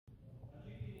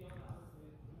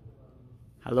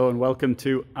Hello and welcome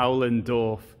to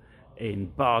Aulendorf in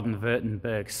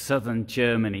Baden-Württemberg, southern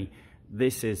Germany.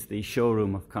 This is the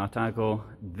showroom of Carthago.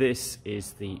 This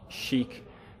is the Chic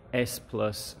S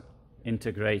Plus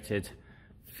integrated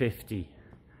 50.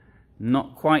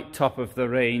 Not quite top of the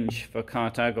range for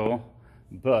Carthago,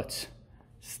 but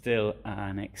still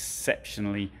an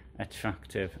exceptionally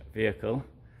attractive vehicle.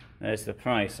 There's the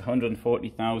price,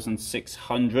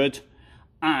 140,600.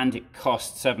 And it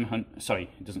costs 700,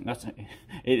 sorry, it doesn't, that's it,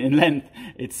 in length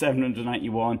it's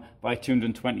 791 by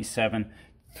 227,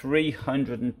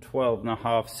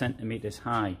 312.5 centimeters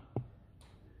high.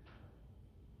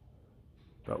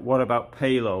 But what about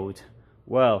payload?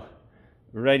 Well,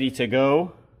 ready to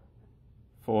go,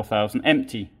 4,000,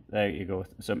 empty, there you go,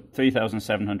 so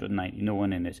 3,790, no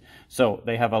one in it. So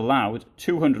they have allowed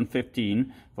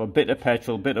 215 for a bit of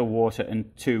petrol, bit of water,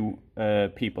 and 2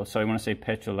 people. So when I say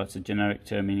petrol, that's a generic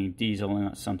term meaning diesel, and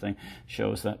that's something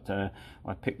shows that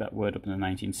I picked that word up in the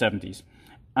 1970s.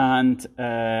 And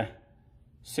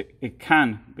it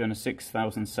can be on a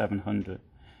 6,700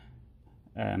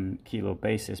 kilo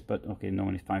basis, but okay,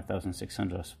 normally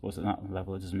 5,600. I suppose at that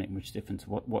level it doesn't make much difference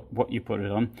what you put it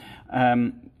on.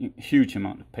 Huge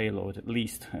amount of payload, at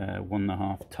least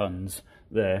 1.5 tons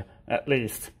there, at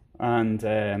least, and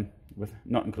with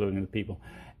not including the people.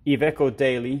 Iveco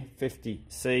Daily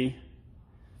 50C.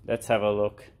 Let's have a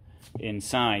look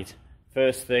inside.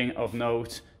 First thing of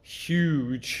note,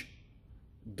 huge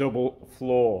double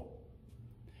floor.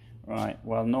 Right,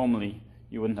 well normally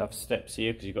you wouldn't have steps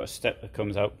here because you've got a step that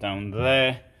comes out down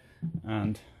there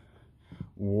and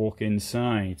walk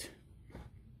inside.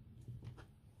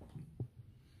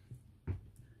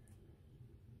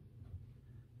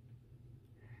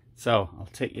 So I'll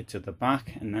take you to the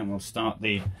back and then we'll start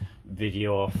the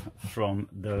video off from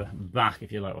the back,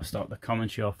 if you like. We'll start the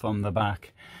commentary off from the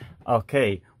back.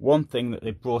 Okay, one thing that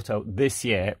they brought out this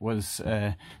year was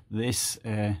this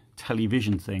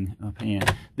television thing up here.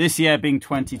 This year being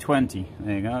 2020.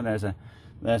 There you go,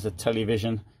 there's a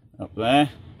television up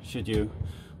there, should you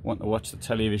want to watch the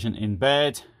television in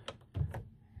bed.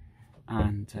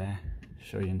 And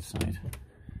show you inside.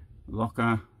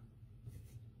 Locker.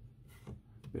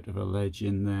 Bit of a ledge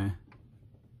in there.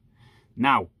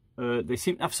 Now, they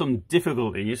seem to have some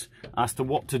difficulties as to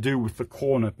what to do with the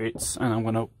corner bits, and I'm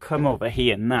going to come over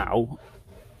here now.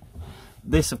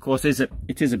 This, of course, is a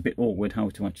bit awkward how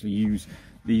to actually use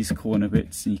these corner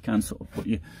bits. You can sort of put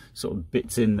your sort of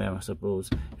bits in there, I suppose.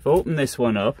 If I open this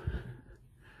one up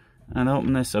and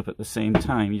open this up at the same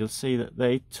time, you'll see that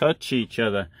they touch each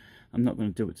other. I'm not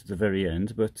going to do it to the very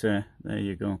end, but there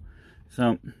you go.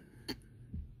 So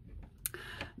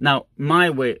now,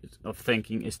 my way of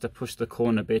thinking is to push the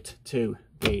corner bit to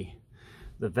the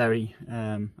very,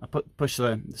 push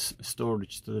the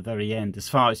storage to the very end as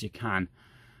far as you can,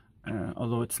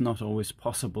 although it's not always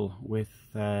possible with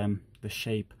the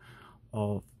shape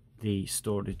of the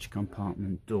storage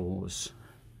compartment doors.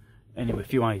 Anyway, a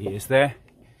few ideas there.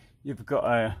 You've got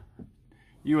a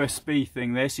USB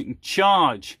thing there, so you can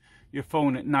charge your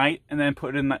phone at night and then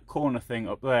put it in that corner thing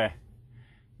up there.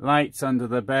 Lights under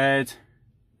the bed.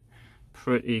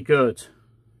 Pretty good.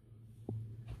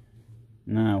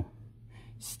 Now,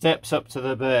 steps up to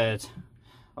the bed.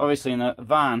 Obviously in a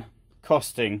van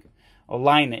costing, or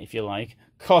liner if you like,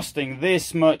 costing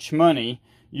this much money,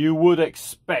 you would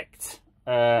expect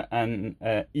an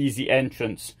easy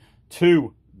entrance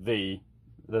to the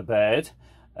bed,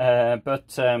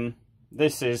 but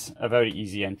this is a very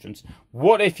easy entrance.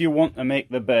 What if you want to make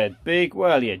the bed big?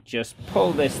 Well, you just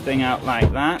pull this thing out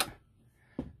like that,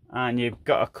 and you've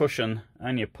got a cushion,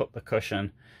 and you put the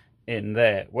cushion in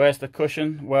there. Where's the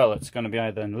cushion? Well, it's going to be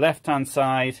either on the left hand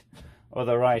side or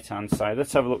the right hand side.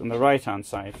 Let's have a look on the right hand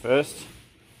side first.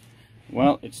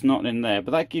 Well, it's not in there,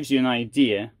 but that gives you an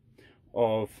idea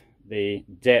of the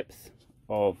depth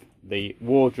of the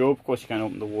wardrobe. Of course you can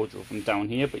open the wardrobe from down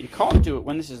here, but you can't do it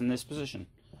when this is in this position.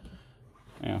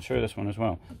 Yeah, I'll show you this one as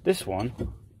well. This one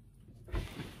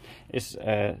is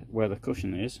where the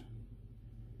cushion is.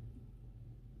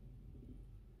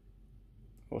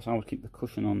 Of course, I would keep the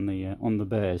cushion on the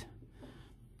bed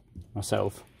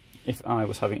myself if I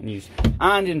was having it used.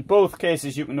 And in both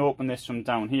cases, you can open this from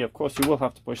down here. Of course, you will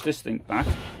have to push this thing back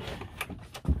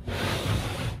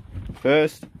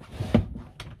first,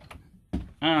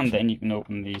 and then you can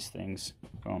open these things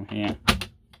from here.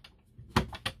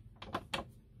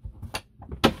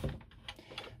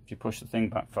 If you push the thing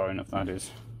back far enough, that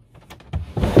is.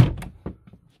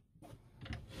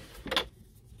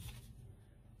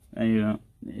 There you go.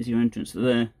 There's your entrance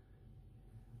there.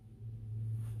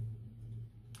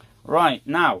 Right,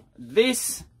 now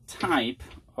this type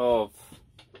of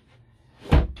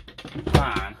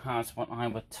van has what I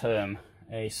would term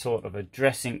a sort of a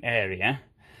dressing area,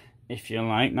 if you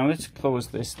like. Now let's close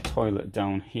this toilet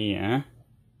down here.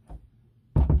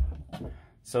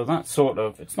 So that's sort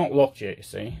of, it's not locked yet, you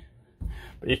see,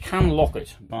 but you can lock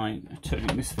it by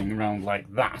turning this thing around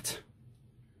like that.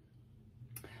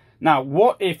 Now,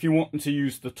 what if you want to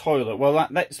use the toilet? Well,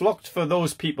 that's locked for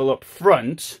those people up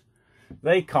front.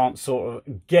 They can't sort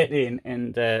of get in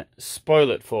and spoil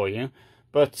it for you.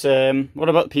 But what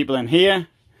about the people in here?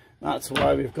 That's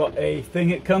why we've got a thing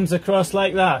that comes across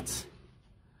like that.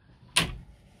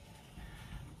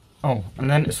 Oh, and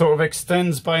then it sort of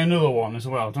extends by another one as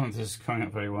well. I don't know if this is coming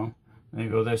up very well. There you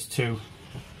go, there's two.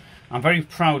 I'm very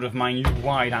proud of my new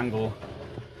wide angle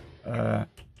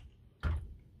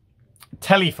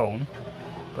telephone,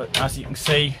 but as you can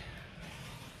see,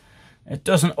 it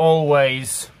doesn't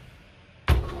always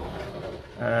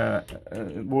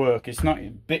work. It's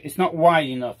not wide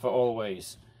enough for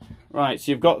always. Right,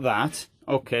 so you've got that.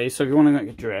 Okay, so if you want to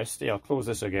get dressed, yeah, I'll close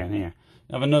this again here.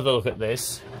 Have another look at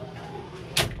this.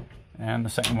 And the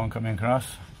second one coming across.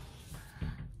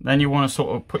 Then you want to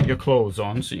sort of put your clothes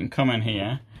on, so you can come in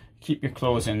here, keep your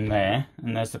clothes in there,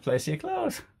 and there's the place for your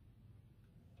clothes.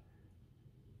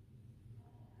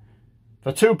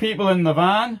 For two people in the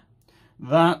van,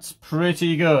 that's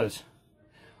pretty good.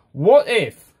 What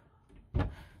if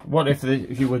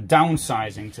you were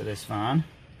downsizing to this van?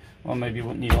 Well, maybe you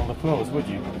wouldn't need all the clothes, would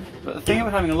you? But the thing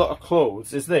about having a lot of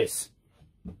clothes is this.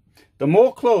 The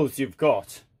more clothes you've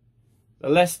got, the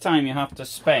less time you have to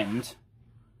spend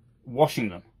washing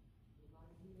them.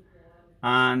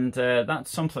 And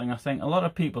that's something I think a lot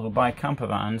of people who buy camper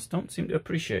vans don't seem to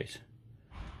appreciate.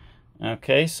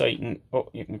 Okay, so you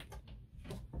can,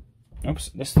 oops,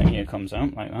 this thing here comes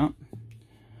out like that.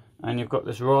 And you've got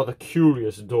this rather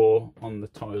curious door on the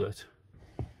toilet.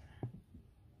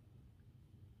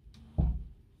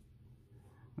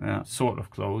 That's sort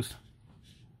of closed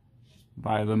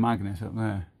by the magnet up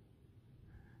there.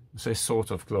 I say sort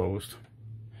of closed.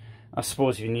 I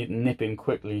suppose if you need to nip in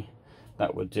quickly,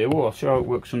 that would do. Oh, I'll show how it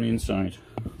works from the inside.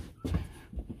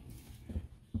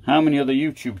 How many other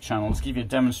YouTube channels give you a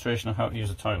demonstration of how to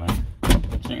use a toilet?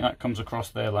 I think that comes across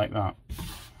there like that.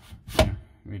 Yeah,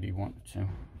 really wanted to.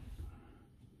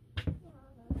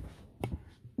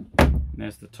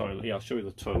 There's the toilet. Yeah, I'll show you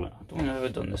the toilet. I don't think I've ever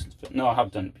done this. No, I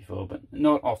have done it before, but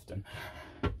not often.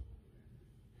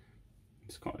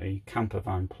 It's got a camper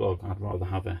van plug. I'd rather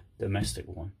have a domestic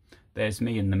one. There's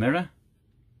me in the mirror.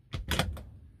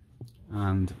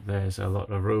 And there's a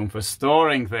lot of room for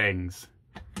storing things.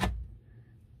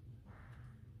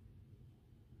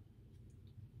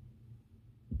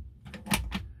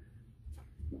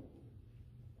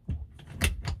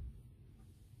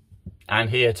 And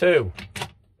here too.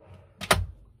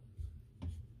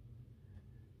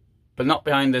 But not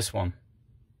behind this one.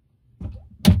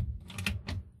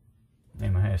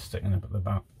 My hair's sticking up at the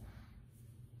back.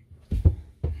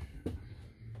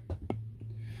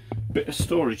 Bit of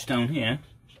storage down here.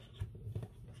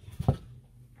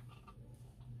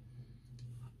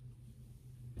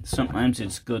 Sometimes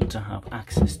it's good to have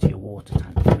access to your water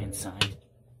tank from inside.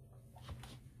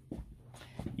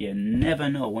 You never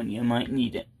know when you might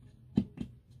need it.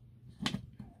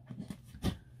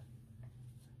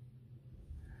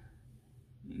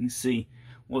 You can see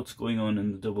what's going on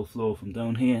in the double floor from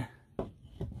down here.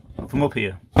 From up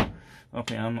here. Up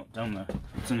here, I'm not down there.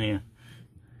 It's in here.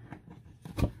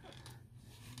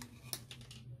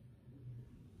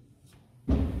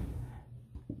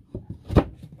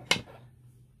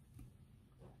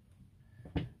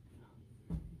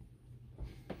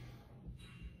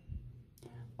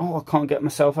 Oh, I can't get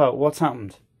myself out. What's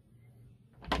happened?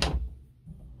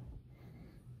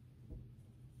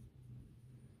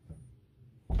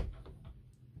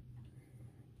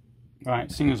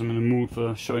 Right, seeing as I'm in the mood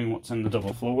for showing what's in the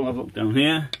double floor, we'll have a look down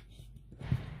here.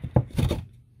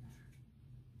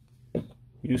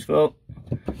 Useful?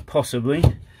 Possibly.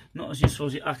 Not as useful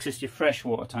as you access your fresh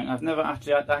water tank. I've never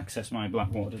actually had to access my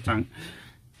black water tank.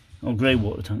 Or grey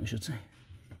water tank, I should say.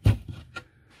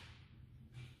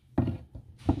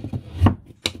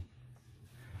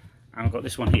 And I've got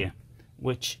this one here,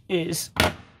 which is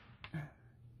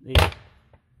the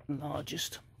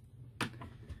largest.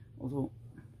 Although,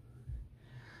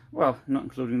 well, not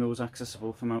including those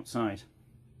accessible from outside.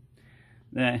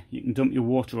 There, you can dump your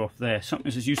water off there. Something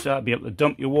as used to be able to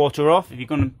dump your water off. If you're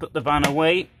going to put the van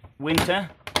away winter,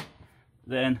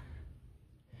 then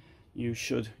you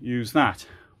should use that.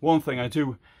 One thing I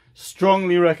do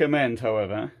strongly recommend,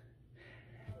 however,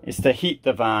 is to heat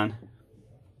the van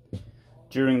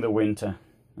during the winter.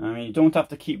 I mean, you don't have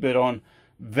to keep it on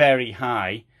very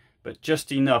high, but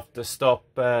just enough to stop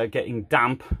getting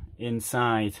damp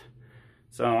inside.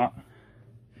 So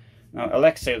now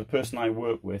Alexei, the person I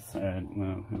work with,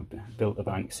 who built the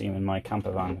bank, see him in my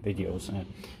camper van videos,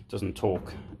 doesn't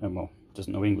talk, well,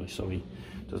 doesn't know English, so he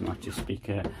doesn't actually speak,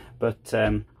 but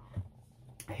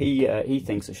he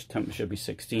thinks the temperature should be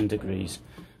 16 degrees.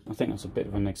 I think that's a bit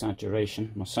of an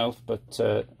exaggeration myself, but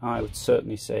I would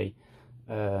certainly say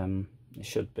it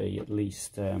should be at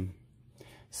least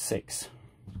 6.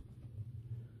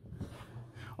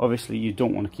 Obviously, you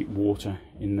don't want to keep water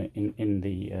in the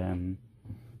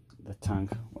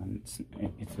tank when it's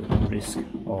at risk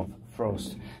of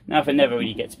frost. Now, if it never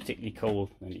really gets particularly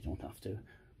cold, then you don't have to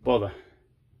bother.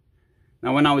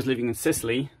 Now, when I was living in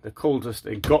Sicily, the coldest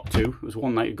it got to was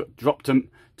one night it got dropped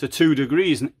to 2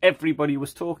 degrees, and everybody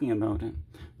was talking about it.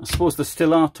 I suppose they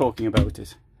still are talking about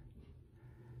it.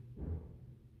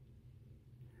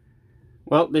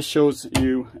 Well, this shows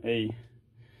you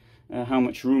how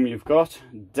much room you've got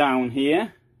down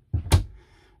here.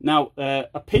 Now,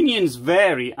 opinions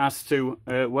vary as to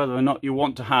whether or not you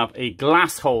want to have a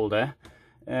glass holder.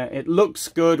 It looks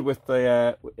good with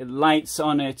the lights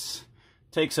on it.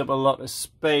 Takes up a lot of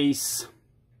space.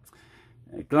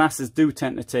 Glasses do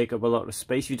tend to take up a lot of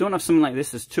space. If you don't have something like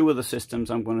this, there's 2 other systems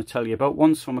I'm going to tell you about.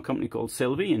 One's from a company called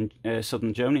Sylvie in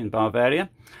southern Germany, in Bavaria.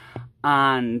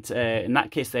 And in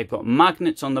that case, they've got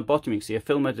magnets on the bottom. You can see a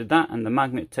filmer did that, and the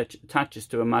magnet attaches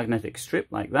to a magnetic strip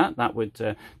like that.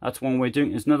 That's one way of doing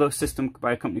it. There's another system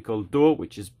by a company called Door,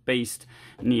 which is based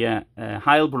near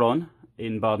Heilbronn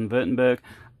in Baden-Württemberg.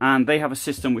 And they have a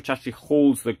system which actually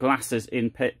holds the glasses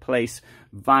in place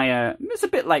via, it's a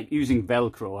bit like using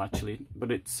Velcro actually,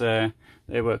 but it's they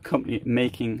were a company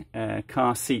making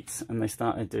car seats, and they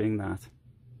started doing that.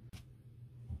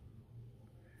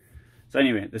 So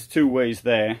anyway, there's 2 ways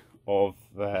there of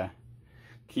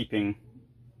keeping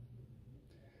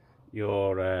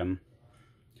your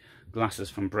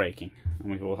glasses from breaking, and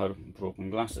we've all had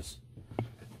broken glasses.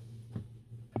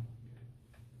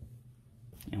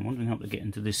 I'm wondering how to get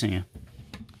into this here.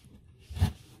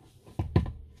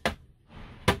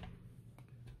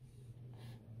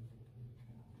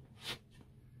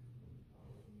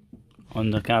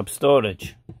 On the cab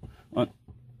storage.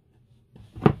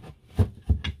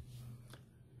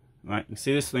 Right, you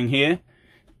see this thing here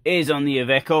is on the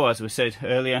Iveco, as we said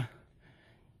earlier.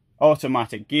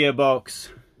 Automatic gearbox.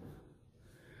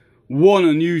 One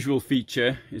unusual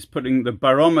feature is putting the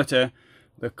barometer,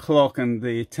 the clock, and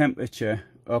the temperature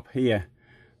up here,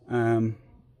 and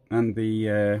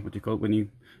the what do you call it when you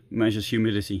measures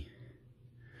humidity.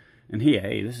 And here,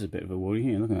 hey, this is a bit of a worry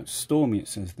here. Look at that, stormy it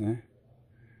says there.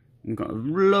 We've got a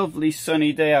lovely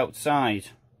sunny day outside.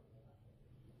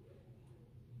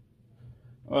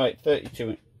 Alright,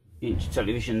 32-inch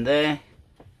television there.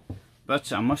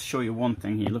 But I must show you one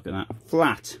thing here. Look at that,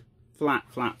 flat, flat,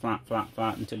 flat, flat, flat,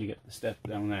 flat, until you get the step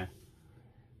down there.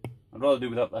 I'd rather do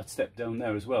without that step down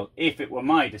there as well, if it were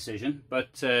my decision,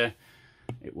 but it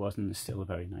wasn't. It's still a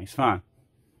very nice fan.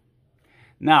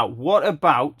 Now, what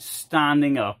about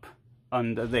standing up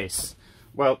under this?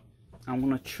 Well, I'm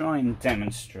going to try and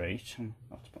demonstrate. I'll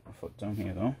have to put my foot down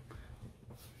here though.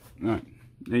 Right,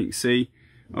 there you can see.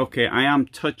 Okay, I am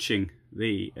touching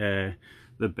the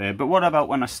bed, but what about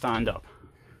when I stand up?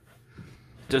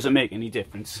 Does it make any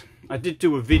difference? I did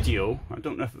do a video, I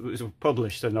don't know if it was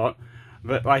published or not,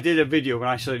 but I did a video where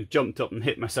I actually jumped up and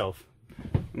hit myself.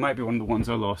 It might be one of the ones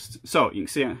I lost. So you can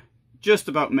see I just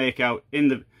about make out in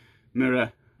the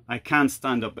mirror. I can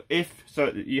stand up, but if so,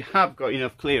 you have got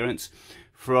enough clearance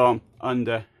from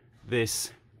under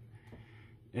this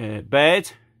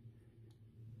bed.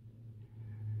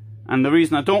 And the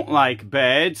reason I don't like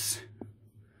beds,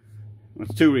 well,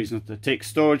 there's 2 reasons. They take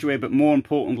storage away, but more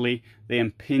importantly, they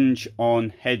impinge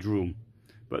on headroom.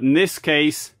 But in this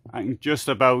case, I can just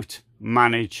about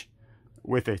manage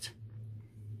with it.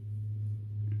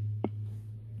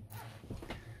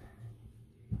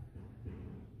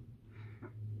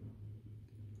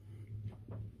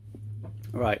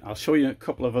 Right, I'll show you a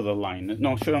couple of other liners. No,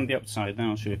 I'll show you on the outside, then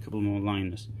I'll show you a couple more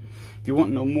liners. If you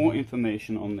want to know more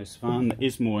information on this van, there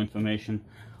is more information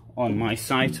on my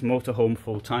site,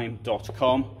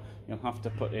 motorhomefulltime.com. You'll have to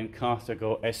put in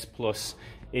Carthago S Plus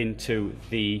into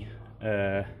the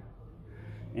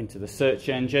search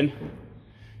engine.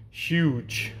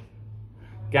 Huge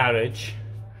garage,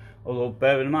 although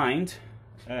bear in mind,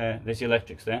 there's the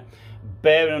electrics there.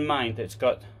 Bear in mind that it's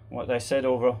got, what I said,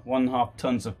 over 1.5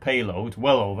 tons of payload,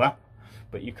 well over,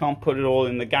 but you can't put it all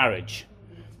in the garage.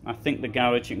 I think the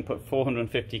garage you can put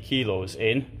 450 kilos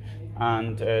in,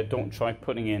 and don't try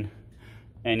putting in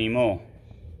any more.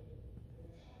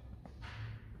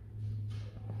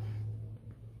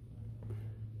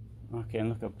 Okay, and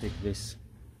look how big this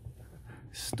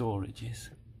storage is.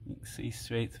 You can see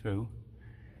straight through.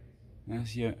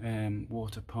 There's your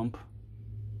water pump.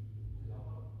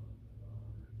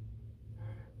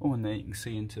 Oh, and there you can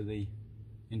see into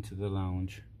the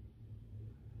lounge.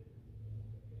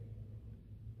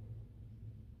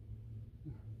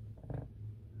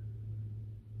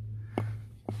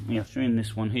 Yeah, I'll show you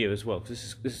this one here as well,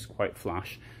 because this is quite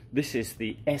flash. This is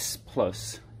the S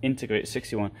Plus integrated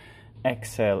 61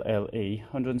 XLLE,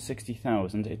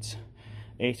 160,000. It's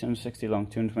 860 long,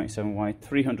 227 wide,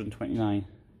 329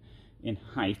 in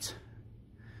height,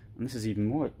 and this is even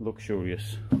more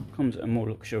luxurious. Comes at a more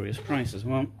luxurious price as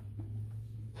well.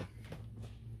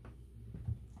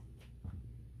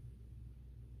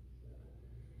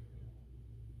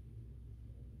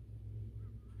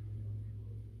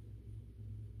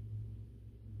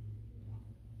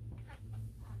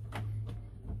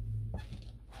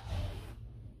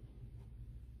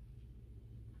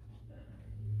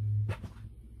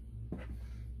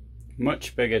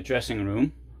 Much bigger dressing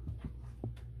room.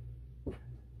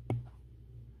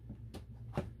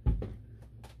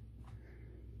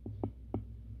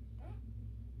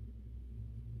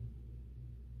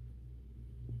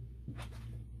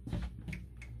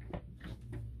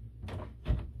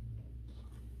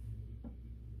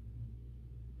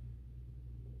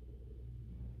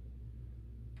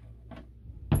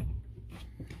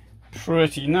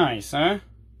 Pretty nice, huh?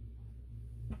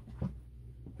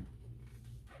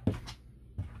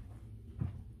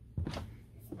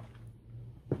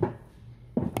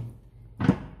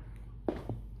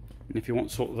 And if you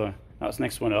want sort of that's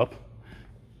next one up,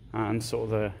 and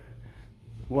sort of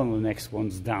one of the next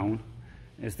ones down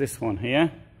is this one here.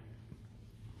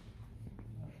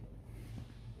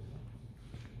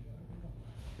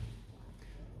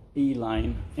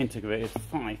 E-line integrated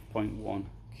 5.1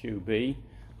 QB,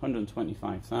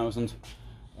 125,000,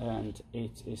 and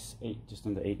it is just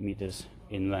under 8 meters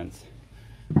in length.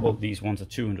 All these ones are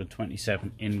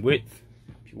 227 in width.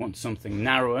 If you want something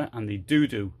narrower, and they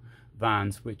do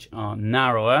vans which are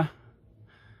narrower,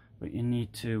 but you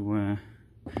need to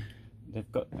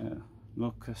they've got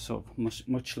look sort of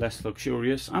much less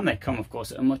luxurious, and they come of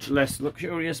course at a much less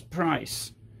luxurious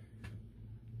price.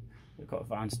 They've got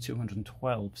vans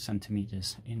 212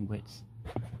 centimeters in width.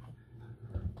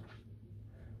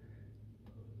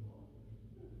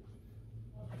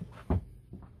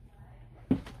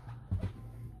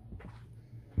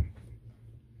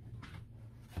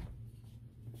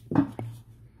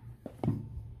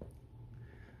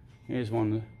 Here's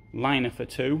one liner for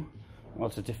two. Well,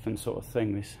 it's a different sort of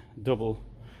thing. This double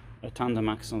tandem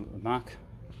axle at the back.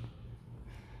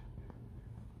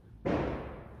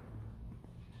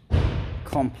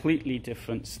 Completely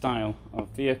different style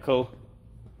of vehicle.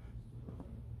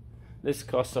 This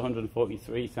costs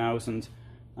 143,000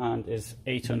 and is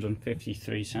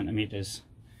 853 centimeters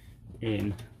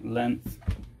in length.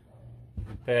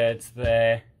 The bed's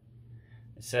there.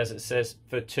 It says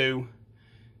for two.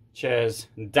 Chairs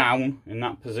down in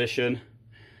that position,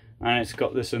 and it's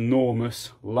got this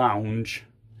enormous lounge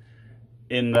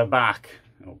in the back.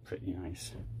 Oh, pretty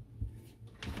nice.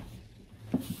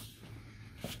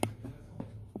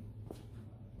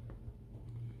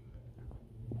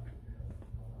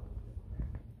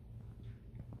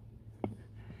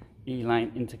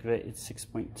 E-line integrated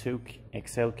 6.2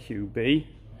 XL QB.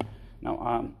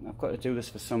 Now I've got to do this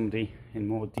for somebody in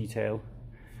more detail.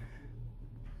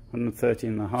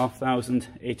 113,500,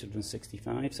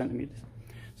 865 centimeters.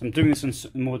 So I'm doing this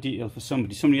in more detail for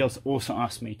somebody. Somebody else also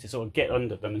asked me to sort of get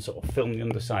under them and sort of film the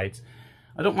undersides.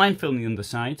 I don't mind filming the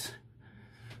undersides,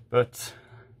 but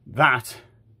that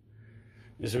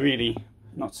is really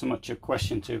not so much a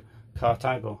question to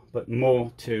Carthago, but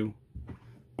more to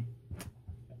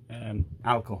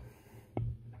Iveco.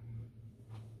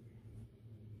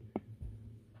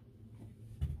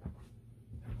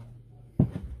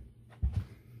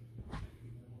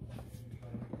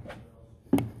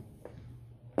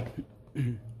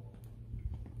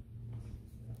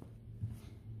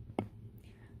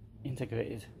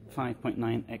 Integrated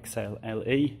 5.9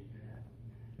 XLLE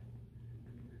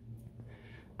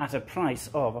at a price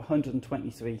of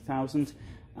 123,000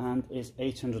 and is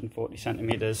 840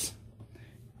 centimeters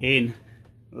in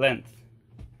length.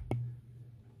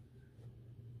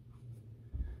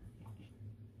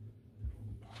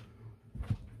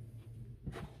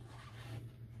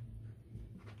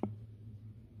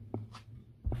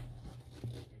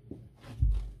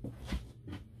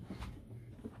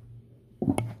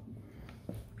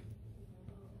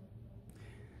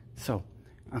 So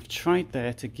I've tried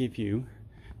there to give you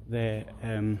the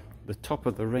top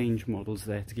of the range models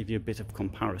there to give you a bit of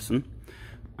comparison,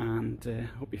 and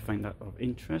hope you find that of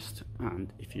interest,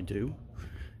 and if you do,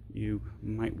 you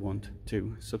might want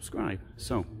to subscribe.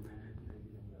 So,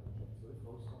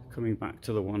 coming back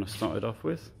to the one I started off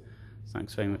with,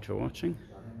 thanks very much for watching,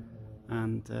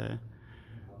 and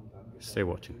stay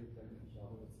watching.